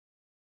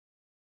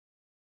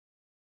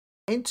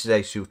In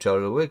today's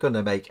tutorial we're going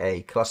to make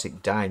a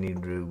classic dining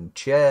room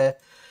chair.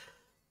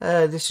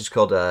 This is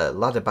called a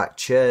ladder back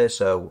chair,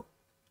 so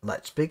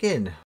let's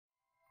begin.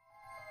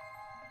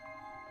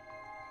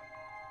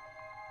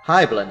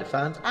 Hi Blender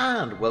fans,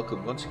 and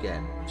welcome once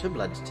again to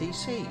Blender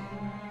TC.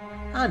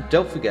 And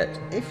don't forget,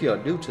 if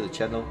you're new to the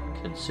channel,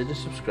 consider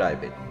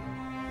subscribing.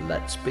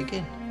 Let's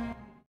begin.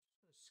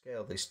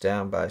 Scale this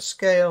down by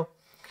scale,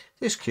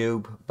 this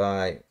cube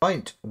by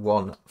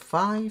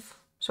 0.15.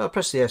 So I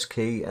press the S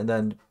key and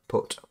then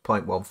put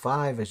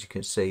 0.15, as you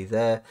can see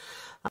there.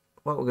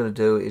 What we're going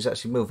to do is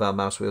actually move our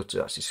mouse wheel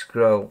to actually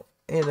scroll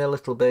in a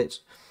little bit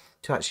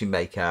to actually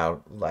make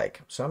our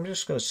leg. So I'm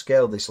just going to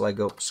scale this leg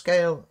up,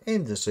 scale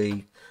in the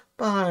Z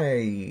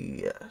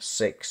by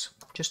 6,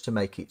 just to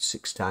make it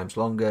 6 times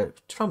longer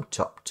from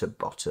top to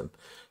bottom.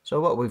 So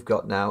what we've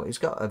got now is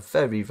got a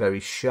very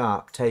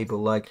sharp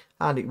table leg,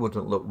 and it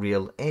wouldn't look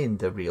real in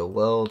the real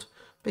world,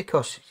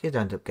 because you'd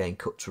end up getting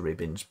cut to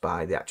ribbons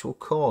by the actual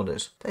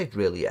corners. They'd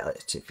really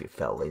hurt if you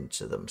fell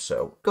into them.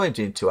 So going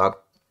into our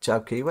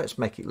tab key, let's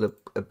make it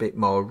look a bit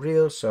more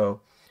real.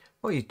 So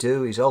what you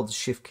do is hold the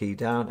shift key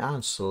down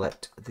and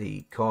select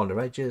the corner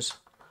edges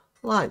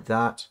like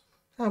that.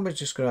 And we're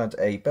just going to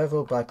add a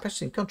bevel by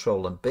pressing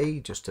Ctrl and B,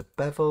 just a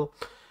bevel.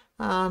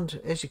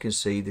 And as you can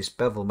see, this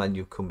bevel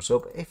menu comes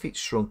up. If it's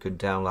shrunken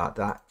down like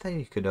that, then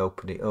you can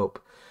open it up.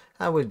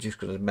 And we're just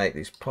going to make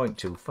this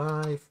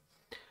 0.25.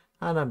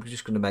 And I'm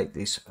just going to make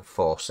this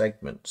 4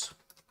 segments.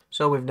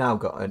 So we've now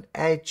got an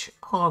edge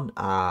on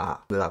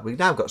we've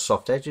now got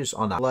soft edges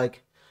on our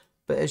leg,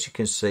 but as you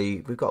can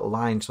see, we've got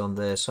lines on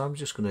there. So I'm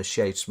just going to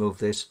shade smooth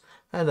this,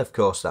 and of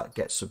course that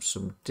gets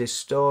some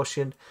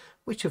distortion,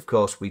 which of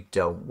course we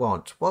don't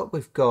want. What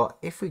we've got,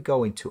 if we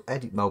go into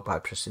edit mode by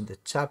pressing the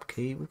tab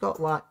key, we've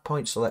got like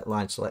point select,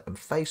 line select and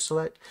face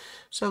select.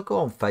 So go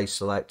on face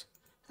select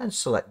and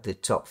select the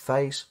top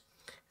face.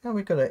 And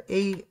we're going to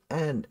E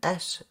and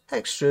S,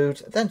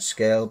 extrude, then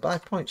scale by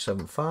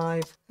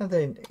 0.75, and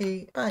then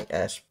E by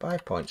S by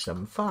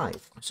 0.75.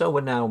 So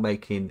we're now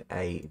making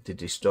the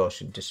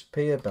distortion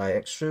disappear by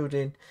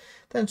extruding,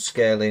 then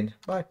scaling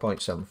by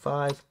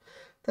 0.75,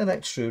 then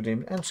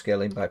extruding and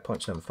scaling by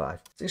 0.75.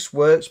 This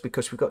works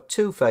because we've got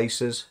 2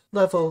 faces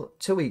level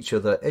to each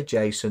other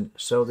adjacent,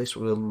 so this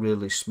will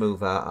really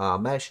smooth out our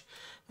mesh.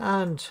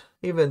 And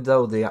even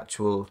though the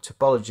actual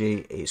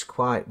topology is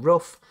quite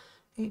rough,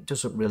 it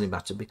doesn't really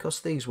matter because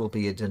these will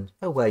be hidden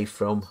away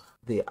from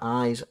the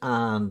eyes,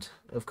 and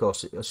of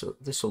course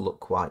this will look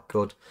quite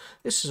good.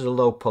 This is a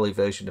low poly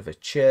version of a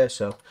chair,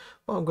 so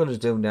what I'm going to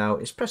do now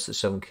is press the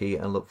 7 key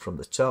and look from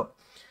the top,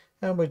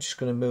 and we're just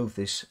going to move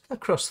this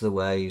across the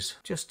ways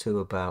just to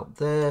about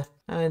there.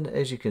 And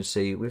as you can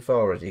see, we've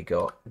already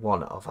got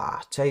one of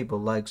our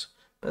table legs,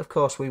 but of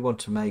course we want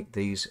to make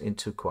these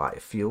into quite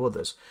a few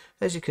others.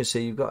 As you can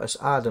see, you've got this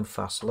hard and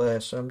fast layer,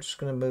 so I'm just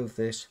going to move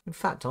this. In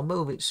fact, I'll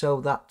move it so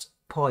that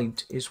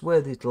point is where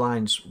the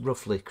lines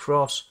roughly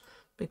cross,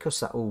 because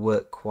that will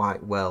work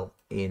quite well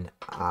in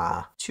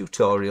our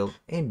tutorial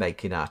in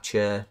making our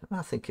chair.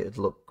 I think it'd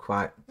look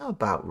quite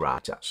about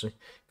right actually.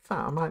 In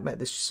fact, I might make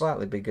this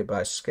slightly bigger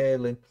by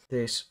scaling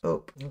this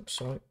up. Oops,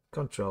 sorry.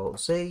 Ctrl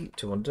Z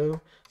to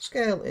undo,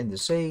 scale in the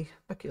Z,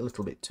 make it a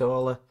little bit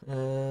taller.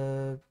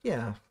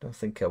 Yeah, I don't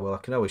think I will. I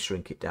can always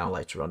shrink it down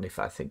later on if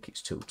I think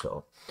it's too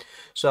tall.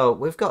 So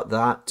we've got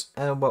that,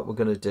 and what we're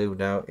going to do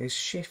now is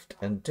Shift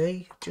and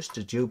D just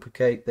to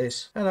duplicate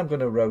this, and I'm going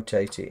to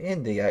rotate it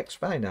in the X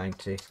by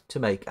 90 to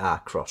make our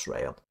cross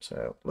rail.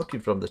 So looking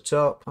from the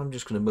top, I'm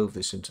just going to move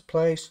this into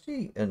place,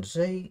 G and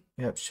Z.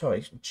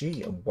 Sorry,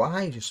 G and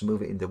Y, just to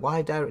move it in the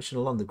Y direction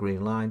along the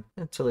green line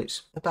until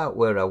it's about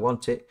where I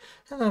want it.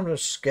 And I'm going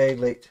to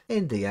scale it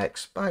in the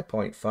X by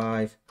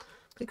 0.5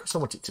 because I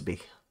want it to be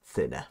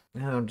thinner.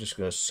 Now I'm just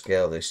going to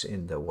scale this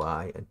in the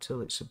Y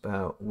until it's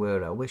about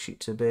where I wish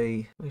it to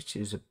be, which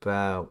is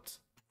about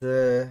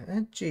there.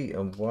 And G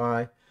and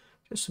Y,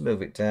 just to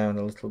move it down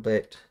a little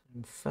bit.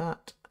 In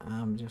fact,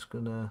 I'm just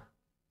going to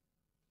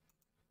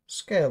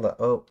scale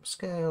that up,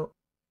 scale,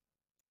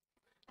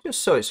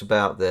 just so it's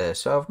about there.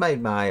 So I've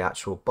made my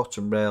actual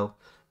bottom rail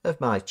of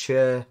my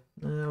chair.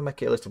 I'll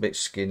make it a little bit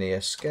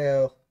skinnier,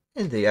 scale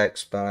in the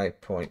X by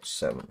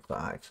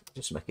 0.75,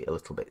 just make it a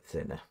little bit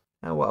thinner.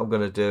 And what I'm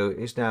going to do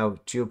is now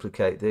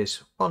duplicate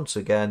this once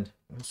again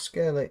and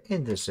scale it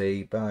in the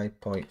Z by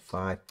 0.5.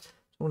 I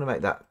want to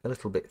make that a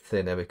little bit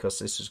thinner because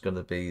this is going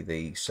to be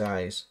the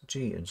size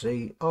G and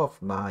Z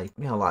of my,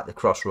 like the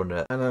cross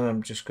runner. And then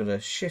I'm just going to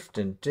Shift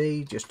and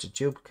D just to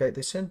duplicate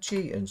this, and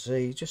G and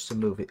Z just to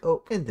move it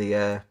up in the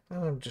air.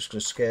 And I'm just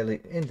going to scale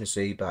it in the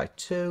Z by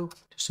 2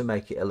 just to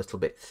make it a little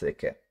bit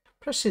thicker.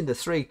 Pressing the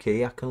 3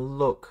 key, I can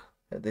look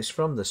at this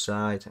from the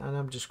side, and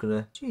I'm just going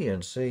to G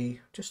and Z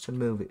just to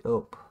move it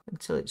up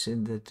until it's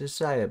in the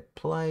desired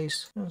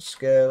place, and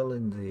scale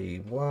in the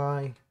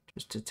Y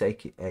just to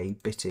take it a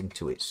bit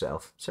into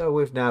itself. So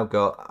we've now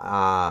got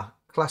our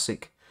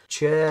classic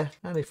chair,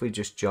 and if we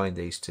just join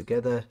these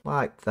together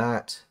like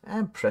that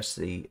and press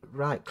the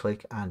right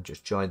click and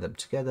just join them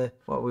together,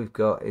 what we've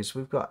got is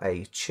we've got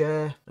a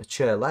chair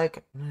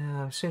leg.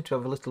 Now I seem to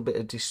have a little bit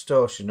of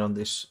distortion on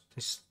this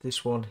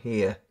this one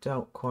here,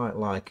 don't quite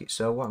like it.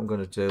 So what I'm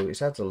going to do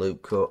is add a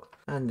loop cut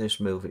and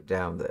just move it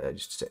down there,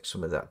 just to take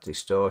some of that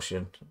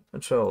distortion.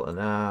 Control and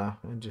R,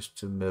 and just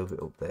to move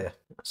it up there.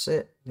 That's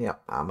it.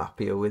 Yep, I'm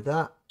happier with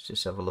that. Let's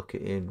just have a look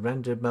at it in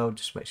render mode,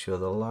 just make sure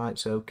the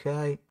light's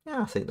okay.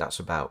 Yeah, I think that's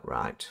about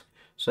right.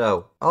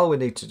 So all we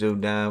need to do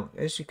now,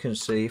 as you can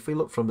see, if we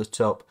look from the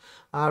top,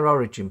 our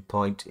origin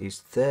point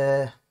is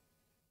there,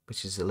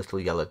 which is the little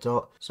yellow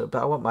dot. So,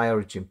 but I want my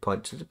origin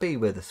point to be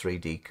where the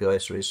 3D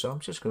cursor is. So I'm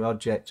just going to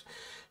object,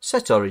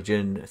 set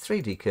origin,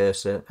 3D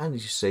cursor, and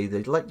as you see,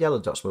 the yellow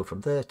dots move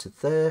from there to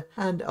there.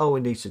 And all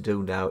we need to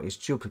do now is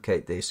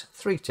duplicate this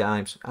 3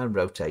 times and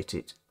rotate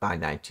it by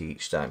 90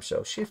 each time.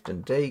 So Shift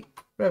and D,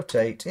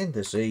 rotate in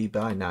the Z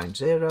by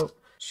 90.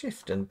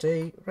 Shift and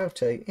D,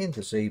 rotate in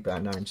the Z by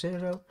 90.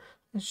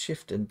 And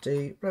Shift and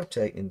D,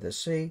 rotate in the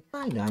Z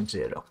by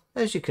 90.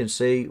 As you can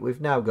see,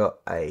 we've now got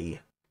a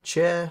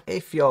chair.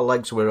 If your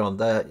legs were on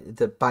there,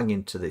 they're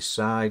banging to this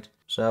side.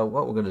 So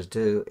what we're going to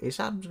do is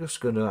I'm just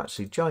going to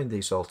actually join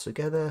these all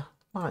together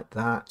like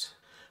that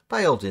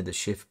by holding the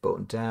Shift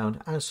button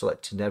down and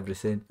selecting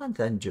everything, and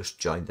then just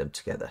join them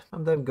together.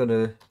 I'm then going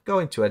to go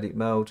into edit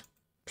mode,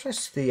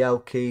 press the L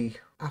key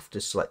after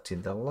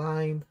selecting the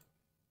line,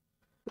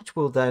 which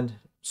will then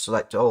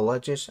select all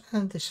edges,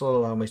 and this will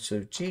allow me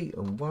to G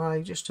and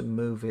Y just to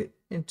move it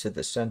into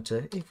the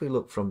center. If we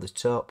look from the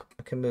top,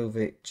 I can move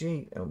it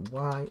G and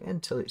Y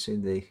until it's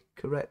in the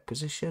correct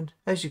position.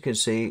 As you can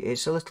see,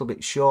 it's a little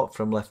bit short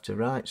from left to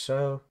right,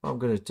 so what I'm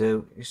going to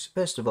do is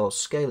first of all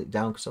scale it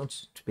down because I want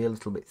it to be a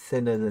little bit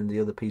thinner than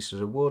the other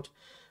pieces of wood,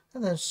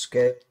 and then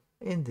scale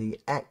in the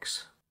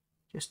X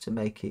just to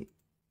make it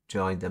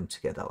join them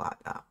together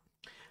like that.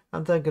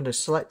 I'm then going to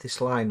select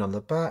this line on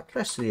the back,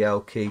 press the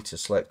L key to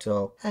select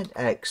all, and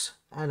X,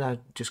 and I'm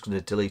just going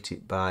to delete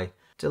it by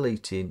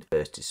deleting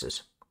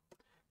vertices.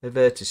 The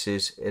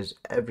vertices is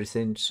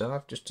everything, so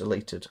I've just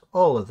deleted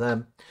all of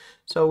them.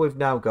 So we've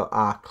now got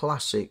our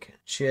classic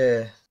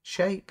chair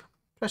shape.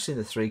 Pressing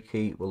the 3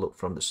 key will look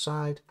from the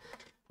side,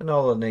 and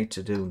all I need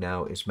to do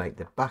now is make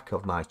the back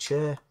of my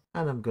chair,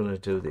 and I'm going to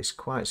do this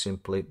quite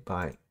simply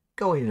by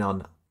going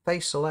on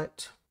face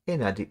select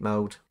in edit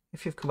mode.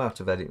 If you've come out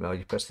of edit mode,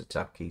 you press the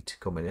tab key to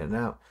come in and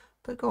out,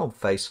 but go on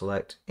face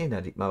select in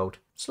edit mode,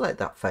 select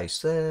that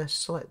face there,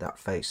 select that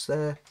face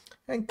there,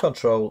 and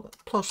Control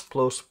plus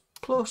plus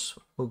plus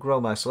will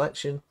grow my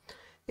selection.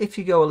 If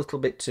you go a little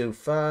bit too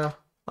far,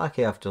 like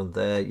I have done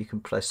there, you can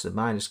press the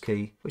minus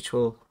key, which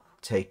will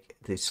take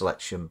the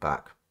selection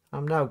back.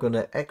 I'm now going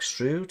to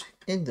extrude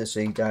in the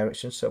Z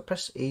direction, so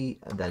press E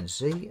and then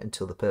Z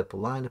until the purple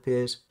line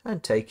appears,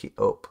 and take it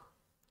up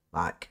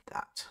like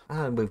that.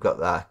 And we've got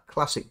the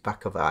classic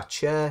back of our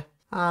chair,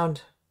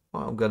 and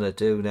what I'm going to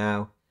do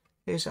now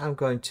is I'm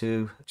going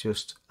to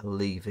just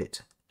leave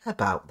it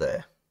about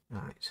there.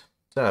 Right,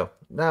 so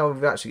now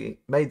we've actually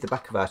made the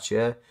back of our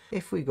chair.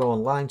 If we go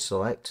on line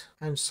select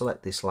and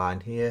select this line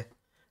here,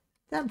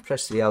 then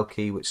press the L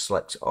key, which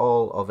selects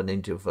all of an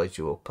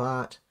individual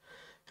part.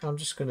 I'm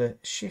just going to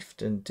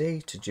Shift and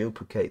D to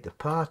duplicate the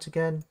part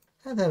again,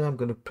 and then I'm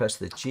going to press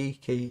the G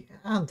key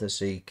and the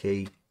Z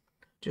key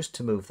just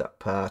to move that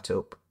part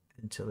up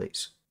until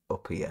it's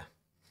up here.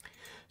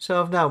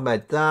 So I've now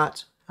made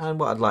that, and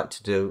what I'd like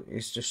to do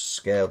is just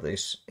scale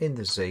this in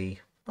the Z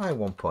by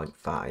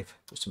 1.5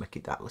 just to make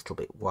it that little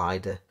bit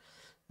wider,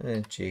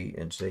 and G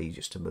and Z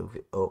just to move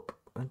it up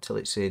until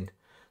it's in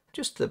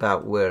just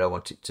about where I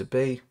want it to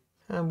be.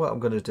 And what I'm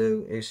going to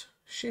do is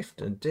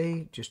Shift and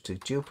D just to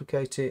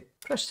duplicate it,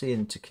 press the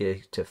Enter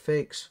key to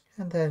fix,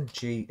 and then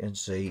G and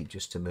Z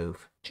just to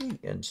move G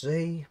and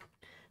Z.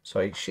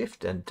 Sorry,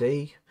 Shift and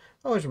D.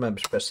 Always remember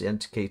to press the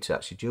Enter key to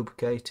actually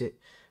duplicate it,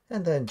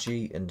 and then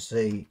G and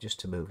Z just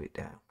to move it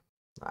down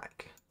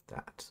like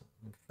that.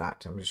 In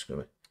fact, I'm just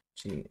going to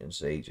G and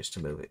Z just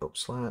to move it up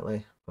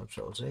slightly.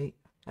 Control Z,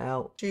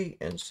 L, G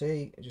and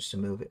Z just to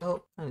move it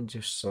up, and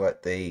just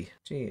select the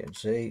G and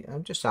Z.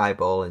 I'm just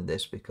eyeballing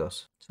this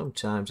because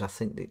sometimes I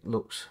think it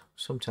looks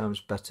sometimes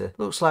better.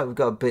 Looks like we've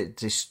got a bit of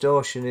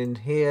distortion in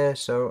here,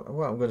 so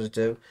what I'm going to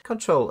do,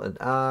 Control and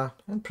R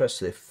and press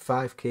the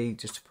 5 key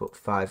just to put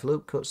 5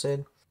 loop cuts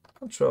in.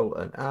 Control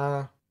and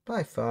R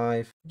by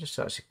 5, just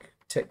to actually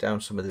take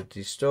down some of the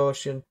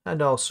distortion, and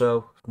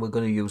also we're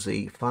going to use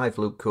the 5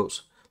 loop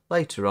cuts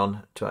later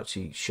on to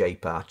actually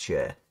shape our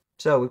chair.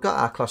 So we've got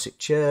our classic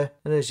chair,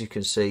 and as you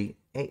can see,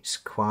 it's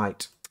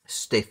quite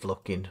stiff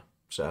looking.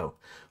 So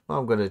what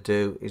I'm going to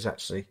do is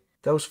actually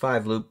those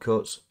 5 loop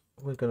cuts,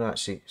 we're going to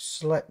actually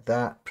select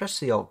that, press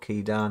the Alt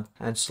key down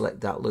and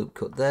select that loop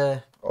cut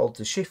there, hold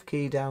the Shift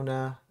key down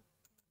now,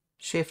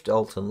 Shift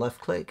Alt and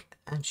left click,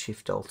 and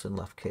Shift Alt and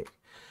left click.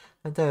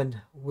 And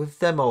then with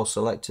them all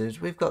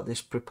selected, we've got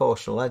this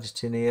proportional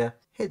editing here.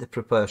 Hit the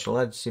proportional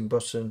editing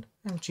button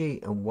and G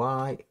and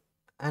Y,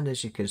 and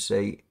as you can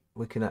see,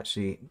 we can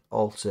actually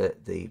alter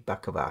the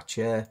back of our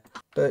chair,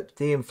 but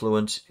the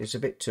influence is a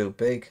bit too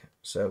big.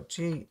 So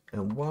G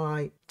and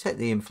Y, take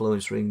the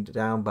influence ring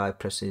down by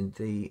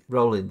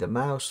rolling the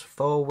mouse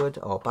forward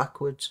or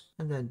backwards,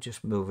 and then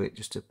just move it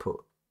just to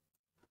put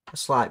a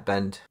slight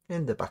bend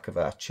in the back of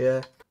our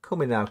chair.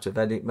 Coming out of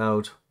edit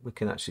mode, we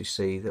can actually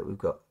see that we've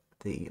got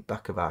the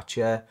back of our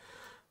chair,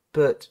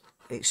 but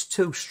it's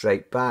too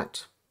straight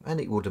backed and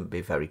it wouldn't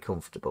be very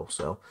comfortable.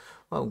 So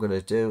what I'm going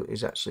to do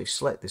is actually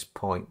select this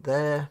point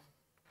there,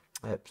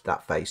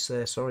 that face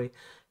there, sorry,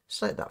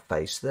 select that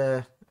face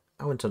there.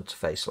 I went on to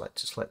face select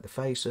to select the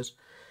faces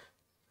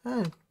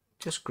and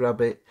just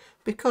grab it.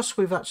 Because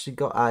we've actually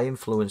got our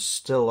influence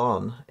still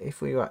on,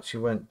 if we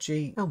actually went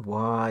G and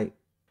Y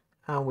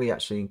and we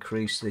actually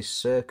increase this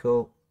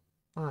circle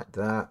like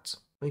that,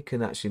 we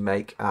can actually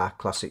make our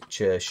classic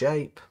chair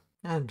shape,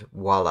 and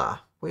voila,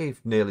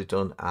 we've nearly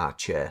done our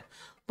chair.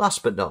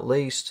 Last but not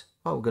least,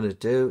 what we're going to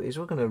do is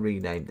we're going to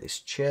rename this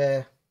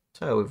chair.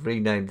 So we've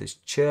renamed this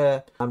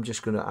chair. I'm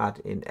just going to add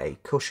in a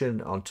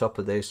cushion on top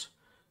of this,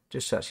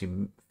 just to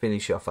actually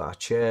finish off our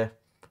chair.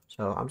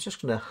 So I'm just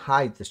going to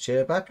hide the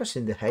chair by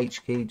pressing the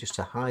H key just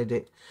to hide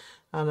it,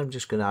 and I'm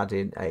just going to add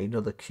in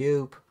another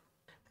cube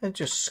and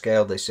just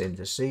scale this in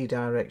the Z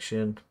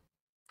direction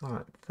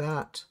like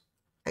that.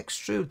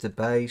 Extrude the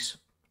base.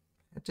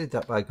 I did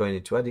that by going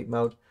into edit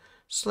mode.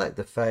 Select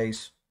the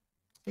face,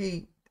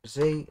 E,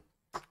 Z,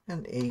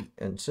 and E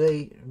and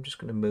Z. I'm just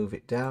going to move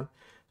it down.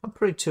 I'm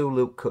putting 2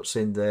 loop cuts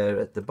in there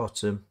at the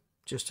bottom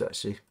just to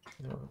actually,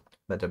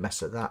 made a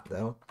mess of that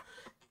though.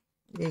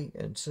 E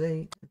and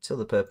Z until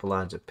the purple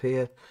lines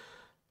appear.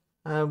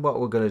 And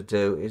what we're going to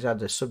do is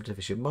add a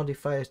subdivision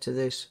modifier to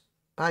this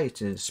by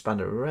hitting the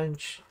spanner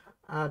wrench.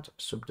 Add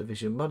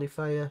subdivision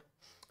modifier,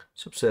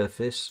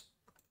 subsurface.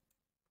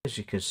 As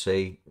you can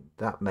see,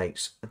 that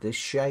makes this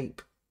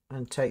shape,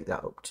 and take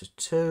that up to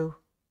 2.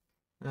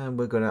 And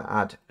we're going to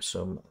add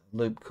some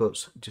loop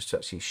cuts just to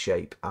actually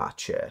shape our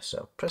chair.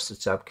 So press the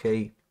tab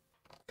key.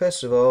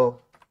 First of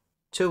all,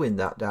 2 in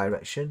that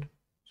direction.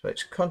 So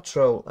it's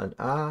Control and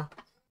R,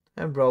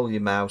 and roll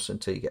your mouse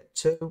until you get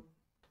 2.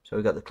 So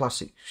we've got the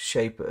classic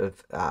shape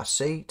of our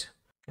seat.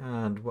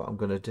 And what I'm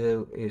going to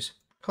do is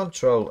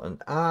Control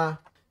and R,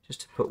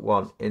 just to put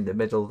 1 in the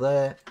middle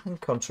there, and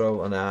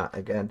Control and R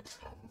again,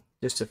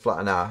 just to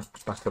flatten our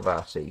back of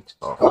our seat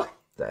off.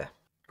 There,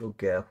 good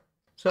girl.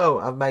 So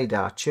I've made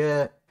our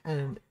chair,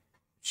 and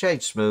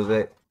shade smooth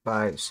it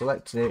by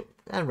selecting it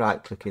and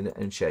right clicking it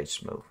and shade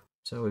smooth.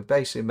 So we've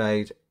basically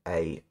made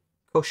a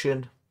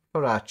cushion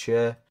for our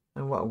chair,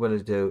 and what I'm going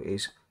to do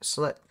is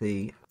select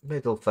the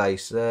middle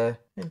face there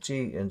and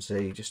G and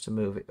Z just to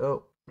move it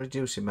up,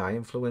 reducing my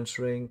influence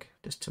ring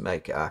just to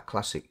make it our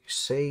classic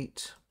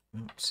seat.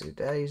 Oopsie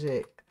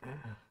daisy.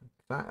 In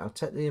fact, I'll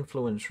take the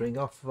influence ring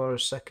off for a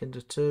second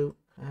or 2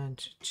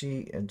 and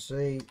G and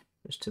Z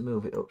just to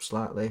move it up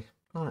slightly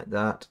like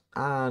that,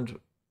 and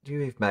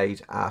we've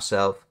made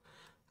ourselves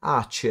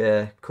our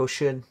chair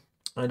cushion.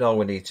 And all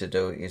we need to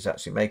do is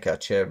actually make our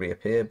chair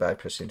reappear by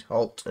pressing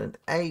Alt and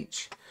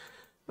H.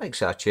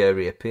 Makes our chair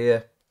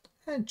reappear,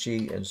 and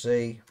G and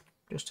Z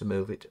just to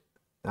move it,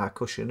 our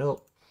cushion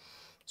up.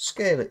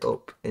 Scale it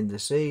up in the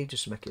Z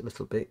just to make it a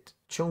little bit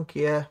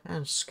chunkier,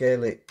 and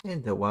scale it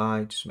in the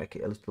Y just to make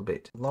it a little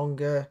bit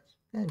longer,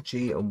 and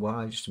G and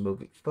Y just to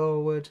move it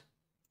forward.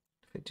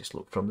 If it just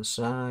look from the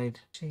side,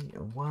 G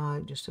and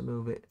Y just to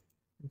move it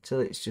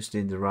until it's just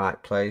in the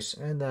right place.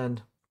 And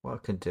then what I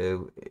can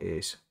do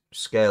is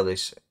scale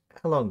this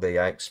along the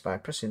X by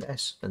pressing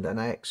S and then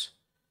X,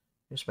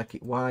 just make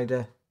it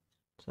wider.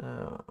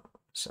 So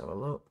let's have a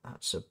look.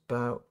 That's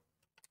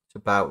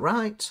about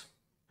right.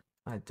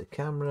 Hide the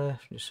camera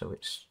just so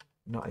it's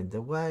not in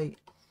the way.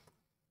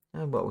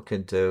 And what we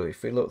can do,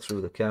 if we look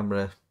through the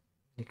camera,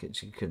 you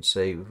can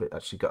see we've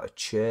actually got a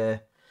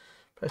chair.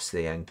 Press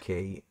the N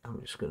key.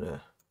 I'm just going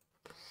to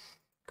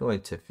go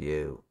into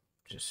view,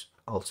 just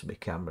alter my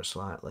camera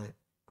slightly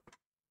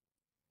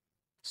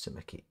just to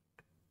make it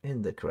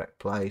in the correct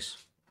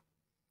place.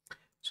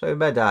 So we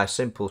made our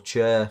simple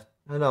chair,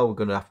 and all we're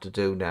going to have to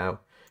do now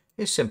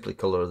is simply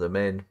colour them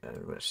in.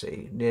 Let's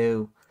see,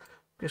 new.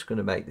 I'm just going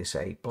to make this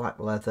a black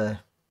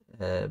leather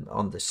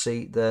on the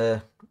seat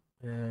there.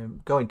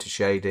 Going to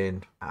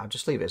shading, I'll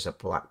just leave it as a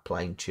black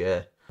plain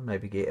chair,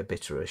 maybe get a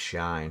bit of a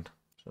shine.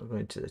 So I'm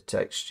going to the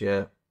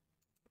texture.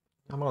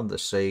 I'm on the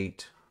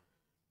seat.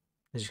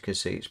 As you can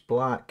see, it's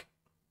black.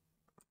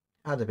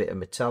 Add a bit of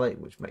metallic,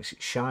 which makes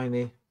it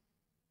shiny.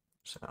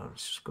 So I'm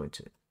just going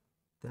to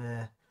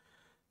there.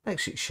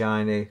 Makes it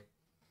shiny.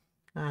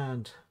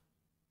 And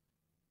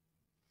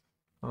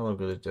all I'm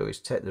going to do is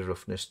take the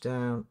roughness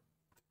down.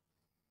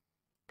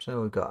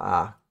 So we've got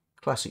our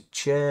classic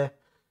chair,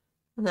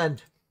 and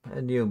then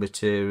a new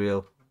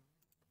material.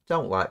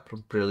 Don't like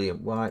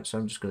brilliant white, so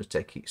I'm just going to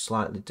take it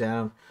slightly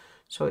down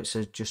so it's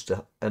just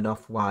an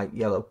off-white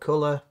yellow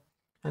colour.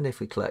 And if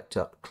we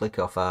click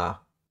off our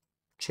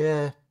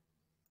chair,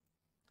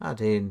 add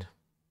in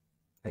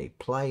a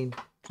plane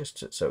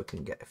just so we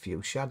can get a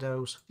few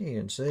shadows. G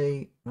and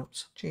Z,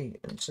 oops, G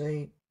and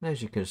Z, And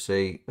as you can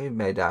see, we've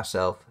made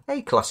ourselves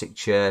a classic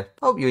chair.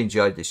 Hope you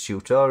enjoyed this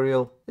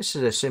tutorial. This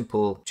is a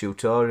simple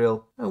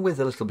tutorial, and with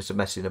a little bit of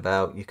messing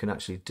about, you can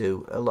actually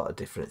do a lot of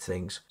different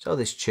things. So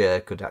this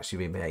chair could actually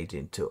be made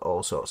into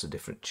all sorts of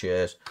different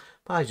chairs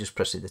by just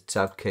pressing the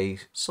tab key,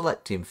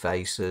 selecting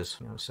faces.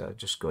 So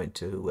just going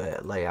to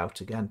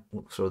layout again,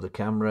 look through the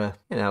camera,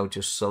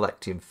 just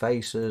selecting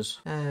faces,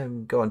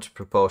 and go on to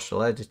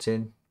proportional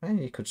editing. And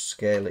you could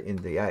scale it in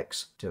the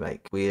X to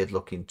make weird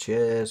looking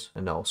chairs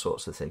and all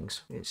sorts of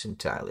things. It's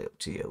entirely up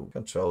to you.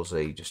 Control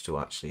Z just to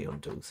actually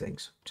undo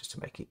things, just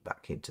to make it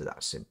back into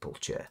that simple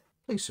chair.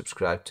 Please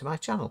subscribe to my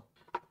channel.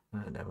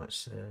 And now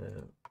let's,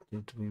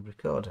 did we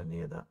record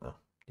any of that though?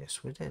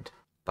 Yes, we did.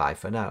 Bye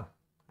for now,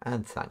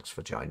 and thanks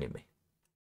for joining me.